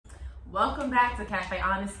Welcome back to Cafe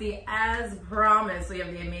Honesty. As promised, we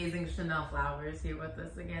have the amazing Chanel Flowers here with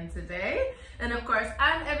us again today. And of course,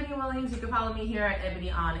 I'm Ebony Williams. You can follow me here at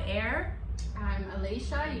Ebony On Air. I'm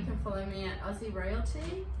Alicia. You can follow me at Aussie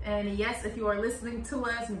Royalty. And yes, if you are listening to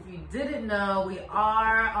us, and if you didn't know, we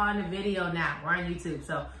are on video now. We're on YouTube.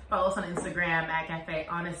 So follow us on Instagram at Cafe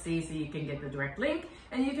Honesty so you can get the direct link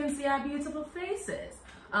and you can see our beautiful faces.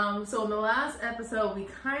 So in the last episode, we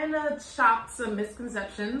kind of chopped some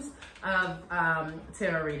misconceptions of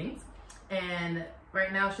tarot readings. And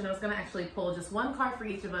right now, Chanel's going to actually pull just one card for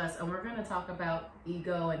each of us, and we're going to talk about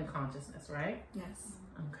ego and consciousness, right? Yes.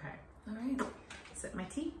 Okay. All right. Sip my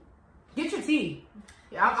tea. Get your tea.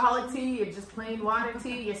 Your alcoholic tea, your just plain water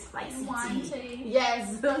tea, your spicy Wine tea.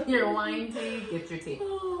 Yes, your wine tea. Get your tea.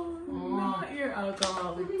 Oh, not your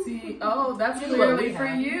alcoholic tea. Oh, that's This is what clearly we for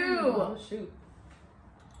have. you. Oh, shoot.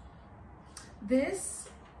 This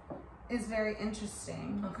is very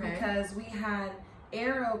interesting Okay. because we had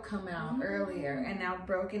Arrow come out earlier and now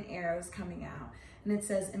Broken Arrow's coming out. And it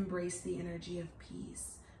says, embrace the energy of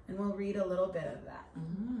peace. And we'll read a little bit of that.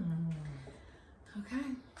 Okay.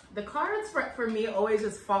 The cards for me always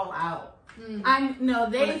just fall out.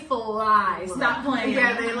 They fly. Stop playing.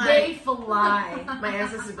 Yeah, they fly. My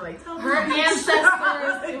ancestors be like, tell me. Her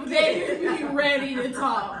ancestors, they be ready to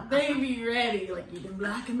talk. They be ready. Like, you've been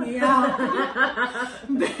blocking me out.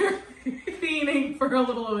 They're fiending for a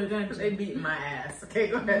little attention. They beating my ass. Okay,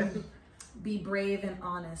 go ahead. Be brave and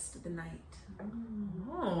honest the night.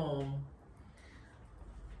 Oh.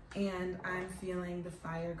 And I'm feeling the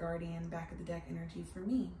Fire Guardian back of the deck energy for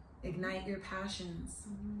me. Ignite your passions.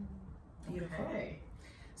 Beautiful. Okay.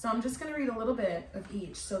 So I'm just going to read a little bit of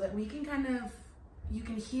each so that we can you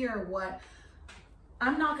can hear what,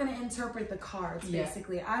 I'm not going to interpret the cards,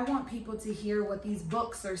 basically. I want people to hear what these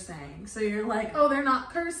books are saying. So you're like, oh, they're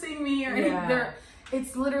not cursing me or anything.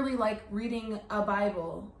 It's literally like reading a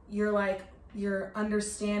Bible. You're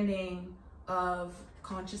understanding of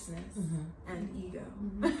consciousness and ego.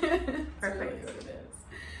 That's really what it is.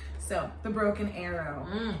 So, the Broken Arrow.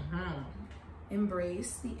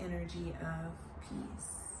 Embrace the energy of peace.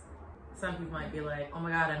 Some people might be like, oh my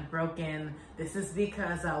God, I'm broken. This is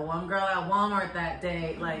because one girl at Walmart that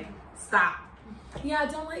day. Like, stop. Yeah,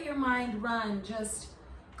 don't let your mind run. Just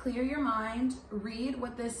clear your mind, read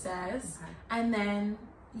what this says, and then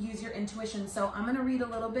use your intuition. So I'm gonna read a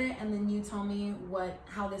little bit and then you tell me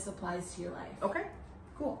how this applies to your life. Okay.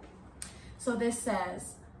 Cool. So this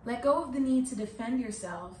says, let go of the need to defend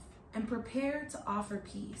yourself and prepare to offer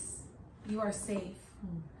peace. You are safe.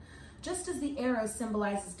 Just as the arrow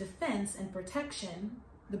symbolizes defense and protection,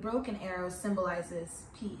 the broken arrow symbolizes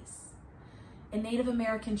peace. In Native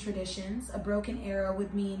American traditions, a broken arrow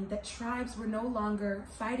would mean that tribes were no longer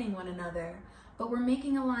fighting one another, but were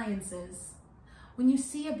making alliances. When you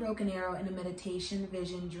see a broken arrow in a meditation,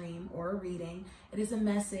 vision, dream, or a reading, it is a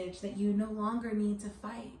message that you no longer need to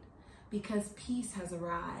fight because peace has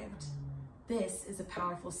arrived. This is a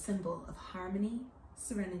powerful symbol of harmony,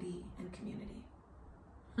 serenity, and community.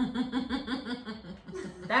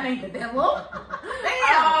 That ain't the devil.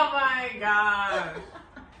 Oh my God.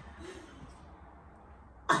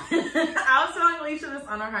 I was telling Alicia this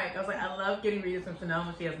on our hike. I was like, I love getting readings from Chanel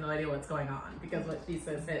when she has no idea what's going on because what she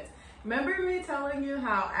says hits. Remember me telling you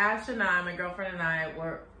how Ash and I, my girlfriend and I,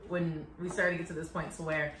 when we started to get to this point to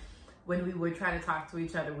where when we would try to talk to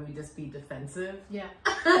each other, we would just be defensive. Yeah.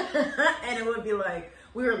 And it would be like,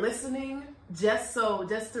 we were listening just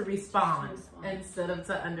to respond instead of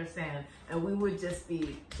to understand. And we would just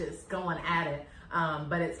be going at it.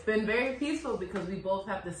 But it's been very peaceful because we both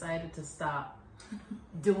have decided to stop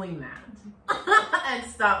doing that and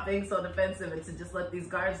stop being so defensive and to just let these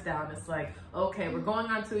guards down. It's like, okay, we're going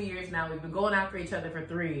on 2 years now. We've been going after each other for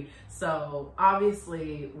 3. So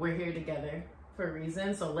obviously we're here together for a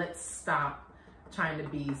reason. So let's stop trying to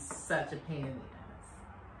be such a pain in the ass.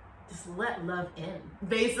 Just let love in,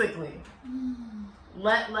 basically.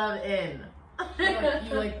 Let love in.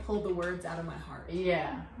 You pulled the words out of my heart.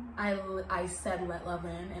 Yeah. I said let love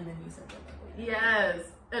in and then you said let love in.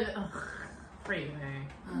 Yes. And freaking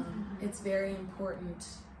it's very important,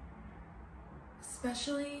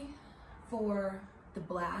 especially for the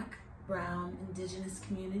Black, Brown, Indigenous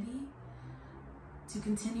community, to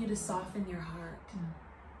continue to soften your heart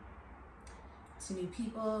to new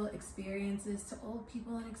people, experiences, to old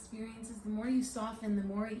people and experiences. The more you soften, the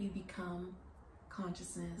more you become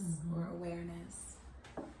consciousness or awareness.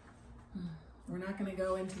 We're not going to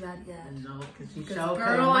go into that yet. No, because she girl,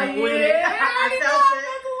 with it.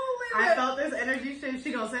 I felt this energy shift.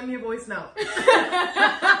 She gonna send me a voice note. She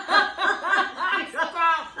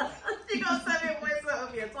gonna send me a voice note.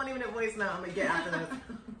 It'll be a 20-minute voice note. I'm gonna get after this.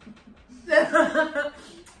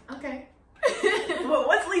 Okay. Well,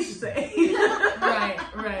 what's Leisha say?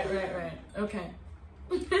 Right. Okay.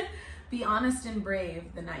 Be honest and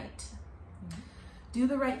brave the night. Do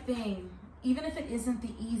the right thing, even if it isn't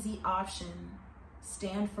the easy option.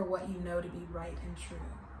 Stand for what you know to be right and true.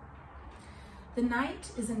 The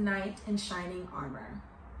night is a knight in shining armor,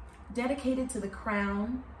 dedicated to the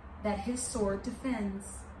crown that his sword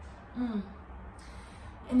defends.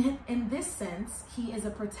 In this sense, he is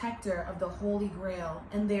a protector of the Holy Grail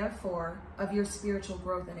and therefore of your spiritual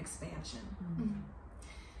growth and expansion.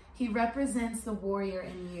 He represents the warrior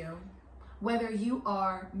in you. Whether you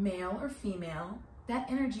are male or female, that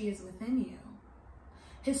energy is within you.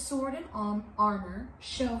 His sword and armor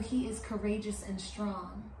show he is courageous and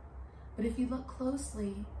strong. But if you look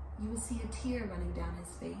closely, you will see a tear running down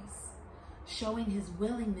his face, showing his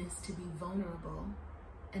willingness to be vulnerable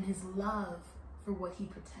and his love for what he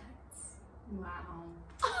protects. Wow.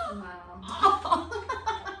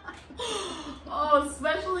 Oh,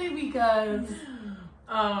 especially because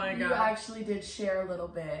oh my you god, actually did share a little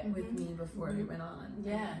bit with me before we went on.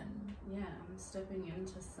 Yeah, I'm stepping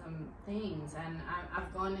into some things, and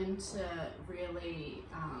I've gone into really,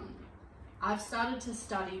 I've started to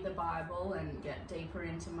study the Bible and get deeper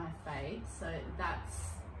into my faith, so that's,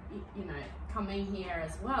 you know, coming here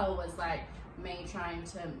as well was like me trying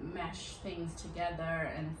to mesh things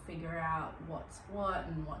together and figure out what's what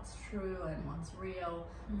and what's true and what's real.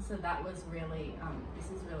 So that was really,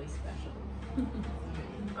 this is really special for me.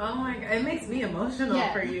 oh my god, it makes me emotional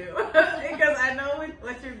for you because I know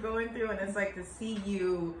what you're going through, and it's like to see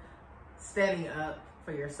you standing up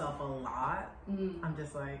for yourself a lot. I'm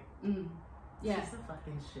just like, yeah, she's the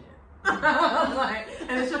fucking shit. Like,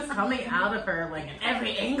 and it's just coming out of her like in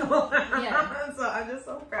every angle. So I'm just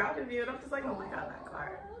so proud of you, and I'm just like, oh my god, that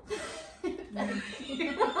card.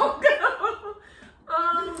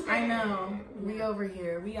 I know. We over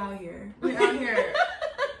here. We out here. We out here.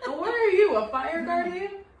 What are you, a fire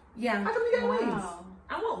guardian? Yeah. How come you got wings?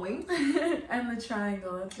 I want wings. And the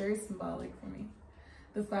triangle. That's very symbolic for me.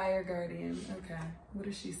 The fire guardian. Okay. What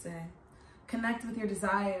does she say? Connect with your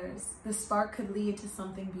desires. The spark could lead to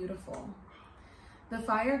something beautiful. The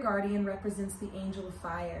fire guardian represents the angel of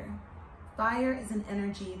fire. Fire is an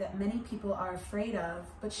energy that many people are afraid of,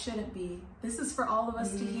 but shouldn't be. This is for all of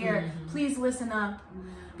us to hear. Please listen up,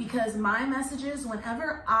 because my messages,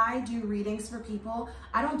 whenever I do readings for people,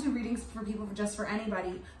 I don't do readings for people just for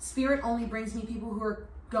anybody. Spirit only brings me people who are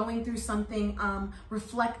going through something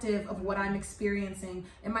reflective of what I'm experiencing.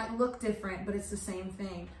 It might look different, but it's the same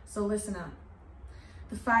thing. So listen up.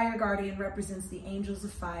 The fire guardian represents the angels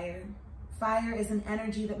of fire. Fire is an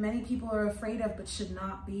energy that many people are afraid of, but should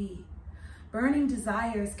not be. Burning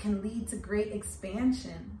desires can lead to great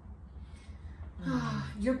expansion.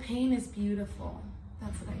 Your pain is beautiful.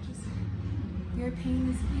 That's what I just said. Your pain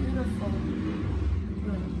is beautiful.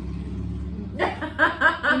 You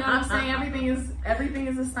know what I'm saying? Everything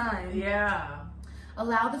is a sign. Yeah.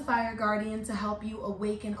 Allow the fire guardian to help you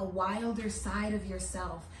awaken a wilder side of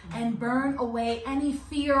yourself and burn away any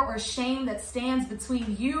fear or shame that stands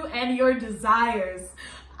between you and your desires.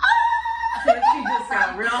 She just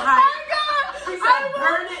got real high. She said,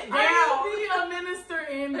 burn it down. I will be a minister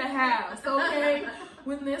in the house, okay?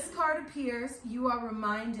 When this card appears, you are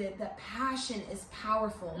reminded that passion is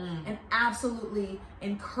powerful and absolutely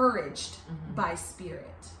encouraged by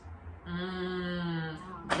spirit.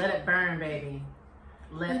 Let it burn, baby.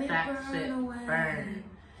 Let that shit burn.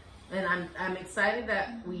 And I'm excited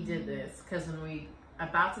that we did this, because when we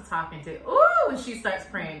about to talk into when she starts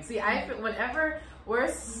praying. See, whenever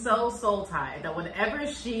we're so soul tied that whenever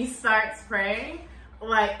she starts praying,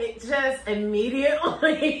 like it just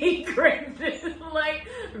immediately grabs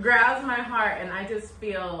my heart, and I just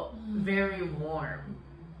feel very warm.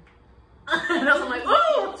 And I'm like,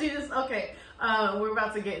 oh, Jesus. Okay, we're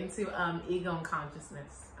about to get into ego and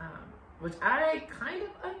consciousness, which I kind of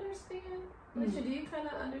understand. Alicia, do you kind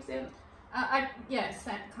of understand? Yes,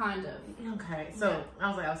 that kind of. Okay, so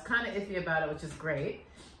I was kind of iffy about it, which is great.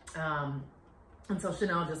 Until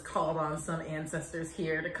Chanel just called on some ancestors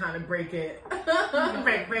here to kind of break it,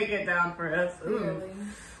 break it down for us. Clearly.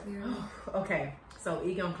 Okay, so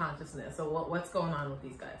ego and consciousness. So what's going on with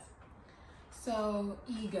these guys? So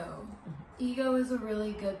ego. Ego is a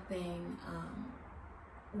really good thing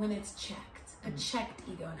when it's checked. A checked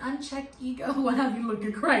ego. An unchecked ego will have you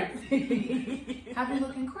looking crazy. Have you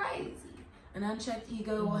looking crazy. An unchecked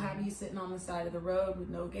ego will have you sitting on the side of the road with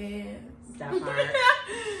no gas. That part.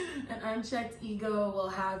 An unchecked ego will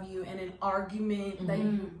have you in an argument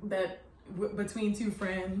between two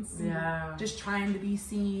friends. Yeah. Just trying to be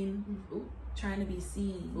seen. Trying to be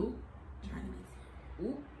seen. Trying to be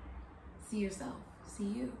seen. See yourself. See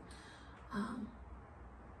you.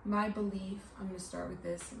 My belief, I'm going to start with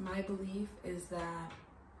this. My belief is that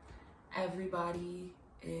everybody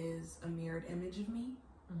is a mirrored image of me.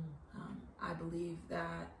 I believe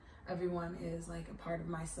that everyone is like a part of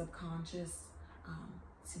my subconscious,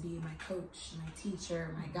 to be my coach, my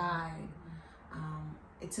teacher, my guide.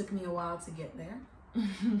 It took me a while to get there.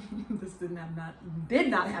 This did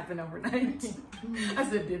not happen overnight. I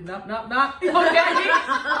said did not.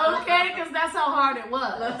 Okay, because that's how hard it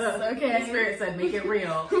was. Okay, the Spirit said make it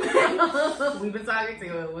real. We've been talking to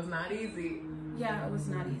you. It was not easy. Yeah, it was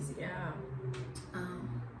not easy. Yeah.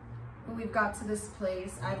 But we've got to this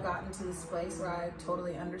place. I've gotten to this place where I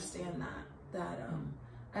totally understand that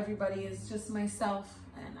everybody is just myself,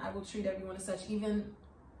 and I will treat everyone as such, even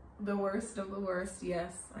the worst of the worst.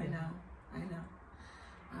 Yes, I know.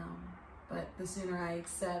 But the sooner I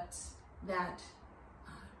accept that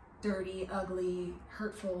dirty, ugly,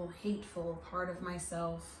 hurtful, hateful part of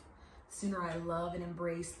myself, the sooner I love and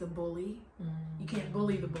embrace the bully. You can't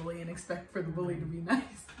bully the bully and expect for the bully to be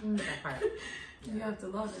nice. That part. You have to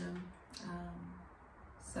love him.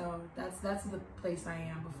 So that's the place I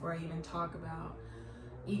am before I even talk about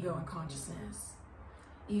ego and consciousness.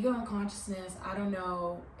 Ego and consciousness, I don't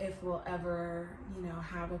know if we'll ever,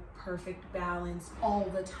 have a perfect balance all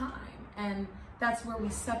the time. And that's where we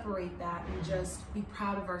separate that and just be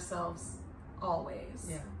proud of ourselves always.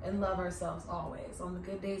 Yeah. And love ourselves always, on the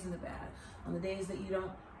good days and the bad. On the days that you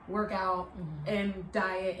don't work out and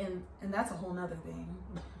diet, and that's a whole nother thing.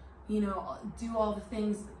 Do all the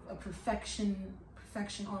things, perfection,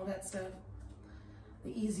 all that stuff.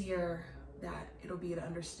 The easier that it'll be to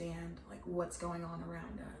understand like what's going on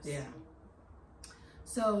around us. Yeah.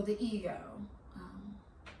 So the ego.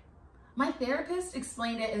 My therapist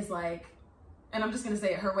explained it as like, and I'm just gonna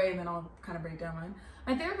say it her way and then I'll kind of break down mine.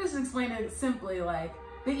 My therapist explained it simply like,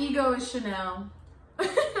 the ego is Chanel.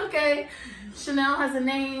 Okay, Chanel has a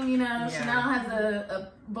name, Chanel has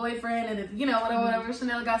a boyfriend and whatever,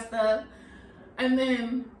 Chanel got stuff. And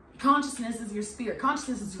then consciousness is your spirit.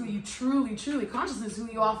 Consciousness is who you truly, consciousness is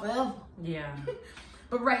who you are forever. Yeah.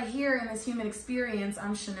 But right here in this human experience,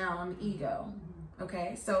 I'm Chanel, I'm ego.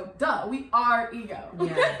 Okay, so duh, we are ego.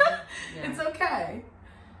 Yeah. It's okay.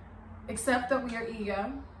 Accept that we are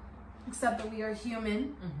ego. Accept that we are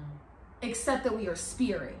human. Accept that we are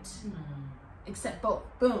spirit. Accept both.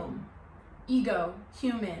 Boom. Ego,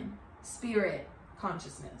 human, spirit,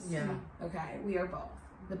 consciousness. Yeah. Okay, we are both.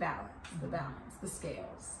 The balance, the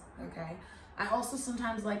scales. Okay. I also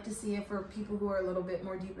sometimes like to see it for people who are a little bit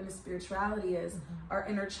more deep into spirituality is our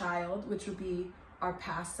inner child, which would be our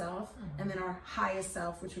past self, and then our highest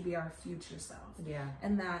self, which would be our future self. Yeah.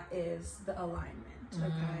 And that is the alignment.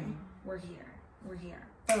 Okay. We're here.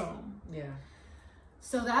 Boom. Yeah.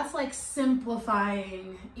 So that's like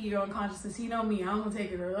simplifying ego and consciousness. You know me, I'm gonna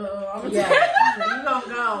take it. You gonna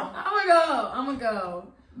go. I'm gonna go.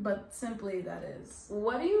 But simply that is.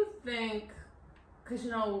 What do you think? Because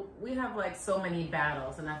we have like so many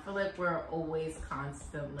battles, and I feel like we're always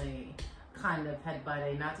constantly kind of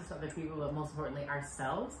headbutting, not just other people, but most importantly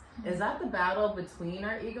ourselves. Is that the battle between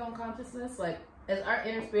our ego and consciousness? Like, is our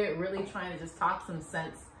inner spirit really trying to just talk some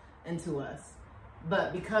sense into us?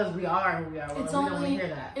 But because we are who we are, we don't want to hear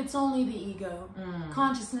that. It's only the ego.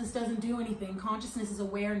 Consciousness doesn't do anything. Consciousness is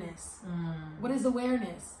awareness. What is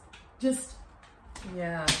awareness? Just...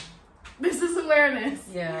 Yeah. This is awareness.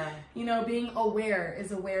 Yeah. Being aware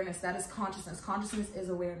is awareness. That is consciousness. Consciousness is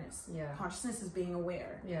awareness. Yeah. Consciousness is being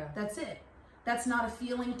aware. Yeah. That's it. That's not a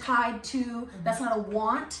feeling tied to, that's not a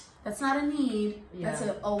want, that's not a need, that's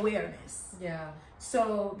an awareness. Yeah.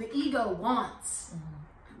 So the ego wants,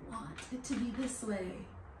 I want it to be this way.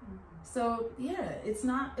 So yeah, it's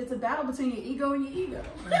a battle between your ego and your ego.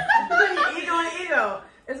 Between your ego and ego.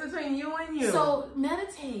 It's between you and you. So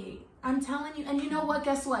meditate. I'm telling you, and you know what?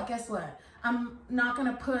 Guess what? I'm not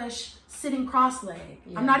gonna push sitting cross-legged.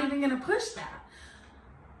 Yeah. I'm not even gonna push that.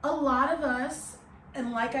 A lot of us, and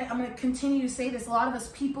I'm gonna continue to say this, a lot of us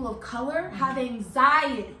people of color have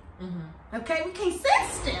anxiety. Okay, we can't sit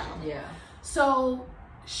still. Yeah. So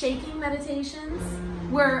shaking meditations,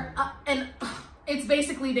 where and it's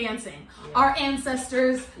basically dancing. Yeah. Our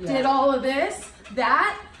ancestors did all of this.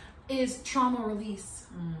 That is trauma release.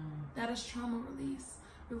 That is trauma release.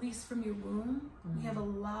 Release from your womb. We have a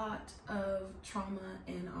lot of trauma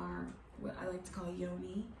in our, what I like to call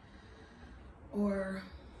yoni, or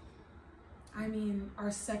our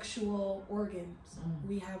sexual organs.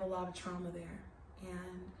 We have a lot of trauma there.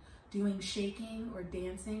 And doing shaking or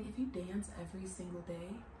dancing, if you dance every single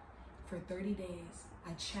day for 30 days,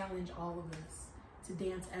 I challenge all of us to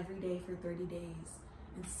dance every day for 30 days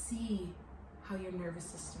and see how your nervous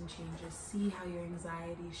system changes. See how your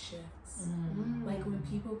anxiety shifts. Mm. Like when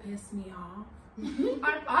people piss me off,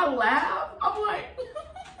 I laugh. I'm like,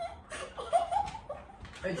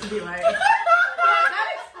 And to be like, that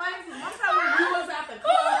explains it. One time when you was at the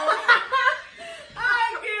club,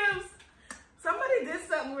 somebody did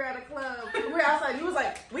something. We were at a club. We were outside. He was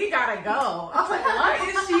like, "We gotta go." I was like, "What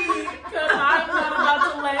is she?" because I'm not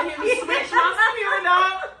about to let him switch my spirit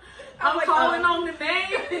up. I'm like, calling on the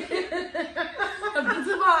name of the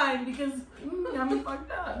divine because I'm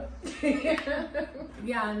fucked up.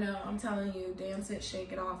 yeah, no, I'm telling you, dance it,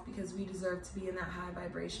 shake it off, because we deserve to be in that high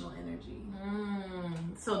vibrational energy.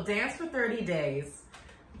 So dance for 30 days.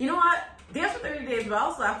 You know what? Dance for 30 days, but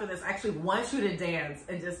also after this, I actually want you to dance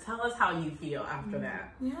and just tell us how you feel after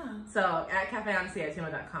that. Yeah. So at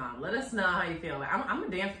cafehonesty@gmail.com, let us know how you feel. Like, I'm gonna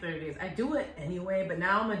dance for 30 days. I do it anyway, but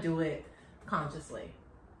now I'm gonna do it consciously.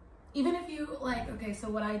 Even if you like, okay, so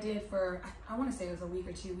what I did for, I want to say it was a week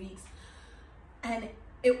or 2 weeks, and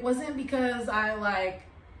it wasn't because I like,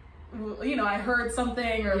 you know, I heard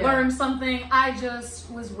something or learned something. I just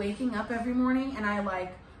was waking up every morning and I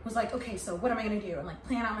like was like, okay, so what am I gonna do? And like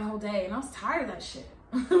plan out my whole day, and I was tired of that shit.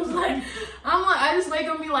 I was like, I just wake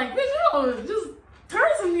up and be like, bitch, yo, just turn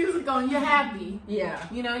some music on. You're happy. Yeah.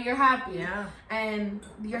 You know, you're happy. Yeah. And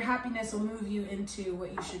your happiness will move you into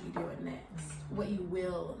what you should be doing next. What you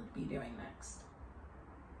will be doing next.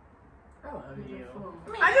 I love you.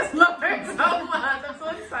 I just love her so much. I'm so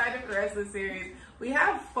excited for the rest of the series. We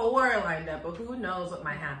have 4 lined up, but who knows what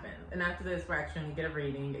might happen. And after this, we're actually going to get a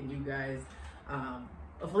reading, and you guys,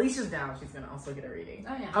 if Felicia's down, she's going to also get a reading.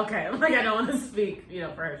 Oh, yeah. Okay, like I don't want to speak, you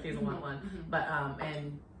know, for her. She's a 1-1. But,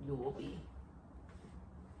 and you will be.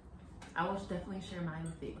 I will definitely share mine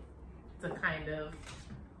with you. To kind of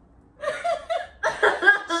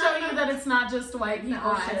show you that it's not just white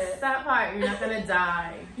people shit. That part, you're not gonna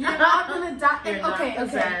die. You're not gonna die. You're not Okay.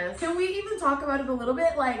 possessed. Can we even talk about it a little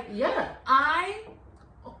bit? Like, Yeah.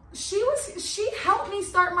 she helped me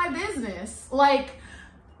start my business. Like,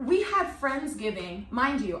 we had Friendsgiving.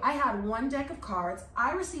 Mind you, I had 1 deck of cards.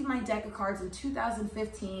 I received my deck of cards in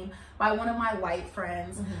 2015 by one of my white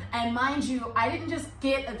friends. And mind you, I didn't just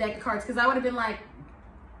get a deck of cards because I would have been like,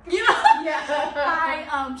 you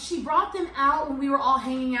know, she brought them out when we were all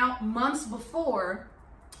hanging out months before,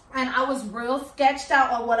 and I was real sketched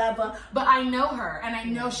out or whatever, but I know her and I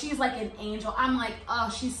know she's like an angel. I'm like, oh,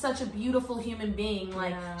 she's such a beautiful human being.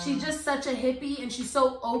 Like, she's just such a hippie and she's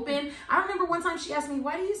so open. I remember one time she asked me,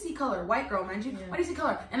 why do you see color? White girl, mind you. Why do you see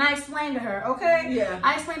color? And I explained to her, okay?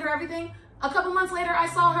 I explained to her everything. A couple months later, I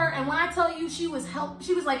saw her, and when I tell you she was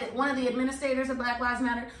like one of the administrators of Black Lives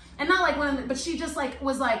Matter, and not like one of the, but she just like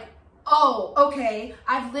was like, oh, okay,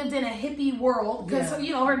 I've lived in a hippie world, because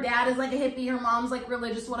you know, her dad is like a hippie, her mom's like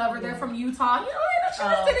religious, whatever, they're from Utah, you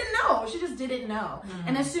know, she just didn't know.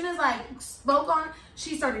 And as soon as I spoke on,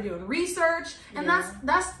 she started doing research, and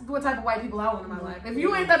that's what type of white people I want in my life. If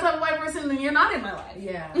you ain't that type of white person, then you're not in my life.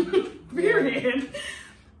 Period.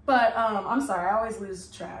 But I'm sorry, I always lose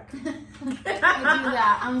track. I do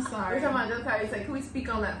that. I'm sorry. We're talking about just how you say, can we speak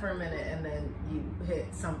on that for a minute, and then you hit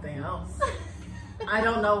something else. I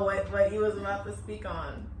don't know what he was about to speak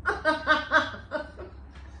on.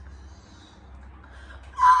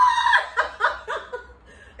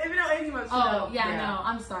 If you know anything about no,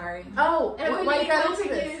 I'm sorry. Oh, Ebony, why you got don't into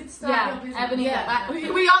forget this? Ebony.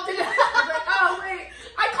 We all did it. I was like, oh wait.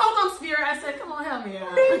 I called on Spirit. I said, come on, help me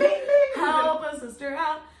out. Help a sister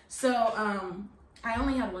out. So, I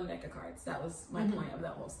only had 1 deck of cards. That was my point of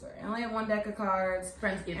that whole story. I only had 1 deck of cards.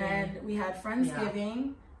 Friendsgiving. And we had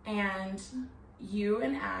Friendsgiving, and you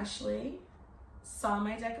and Ashley saw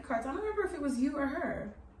my deck of cards. I don't remember if it was you or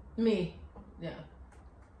her. Me. Yeah.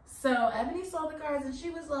 So Ebony saw the cards and she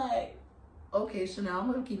was like, okay, Chanel,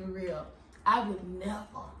 I'm gonna keep it real. I would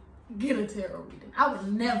never get a tarot reading. I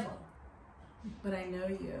would never. But I know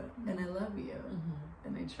you and I love you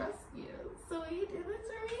and I trust you. So you did this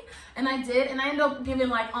for me. And I did, and I ended up giving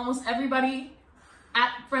like almost everybody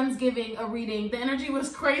at Friendsgiving a reading. The energy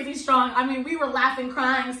was crazy strong. I mean, we were laughing,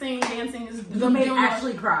 crying, singing, dancing. You made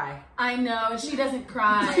Ashley cry. I know, she doesn't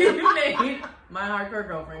cry. You made my hardcore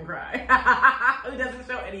girlfriend cry. Who doesn't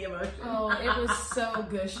show any emotion. Oh, it was so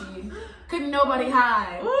gushy. Couldn't nobody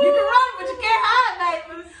hide. Ooh. You can run, but you can't hide,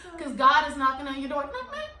 baby. Because God is knocking on your door.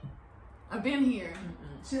 I've been here.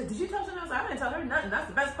 Did you tell someone else? I didn't tell her nothing. That's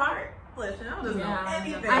the best part. Listen, I don't just know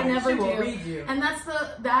anything. I never do. Read you. And that's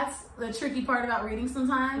the tricky part about reading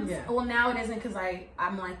sometimes. Yeah. Well, now it isn't, because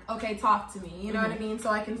I'm like, okay, talk to me. You know what I mean? So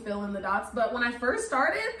I can fill in the dots. But when I first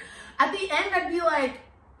started, at the end, I'd be like,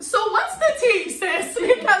 So what's the tea, sis?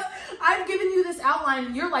 Because I've given you this outline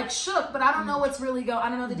and you're like shook, but I don't know what's really I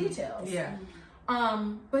don't know the details. Yeah.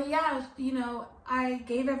 But yeah, you know, I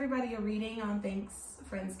gave everybody a reading on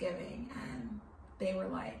Friendsgiving, and they were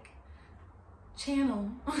like,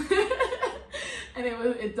 channel. And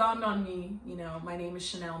it dawned on me, you know, my name is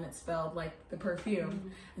Chanel and it's spelled like the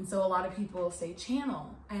perfume. And so a lot of people say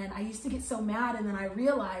channel. And I used to get so mad, and then I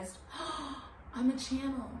realized, oh, I'm a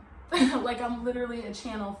channel. Like I'm literally a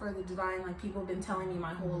channel for the divine. Like people have been telling me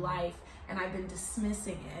my whole life, and I've been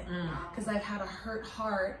dismissing it because I've had a hurt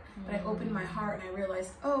heart. But I opened my heart and I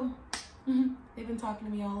realized, oh, they've been talking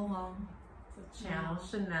to me all along. Channel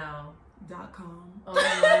Chanel. .com. Oh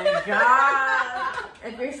my God.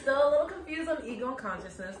 If you're still a little confused on ego and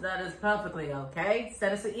consciousness, that is perfectly okay.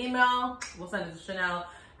 Send us an email. We'll send it to Chanel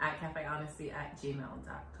at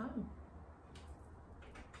cafehonesty@gmail.com.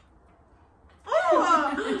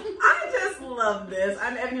 Oh, I just love this.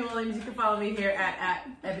 I'm Ebony Williams. You can follow me here at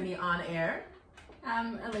Ebony On Air.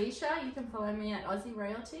 Alicia, you can follow me at Aussie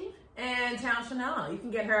Royalty. And Channel Chanel. You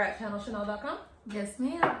can get her at channelchanel.com. Yes,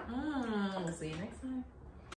 ma'am. So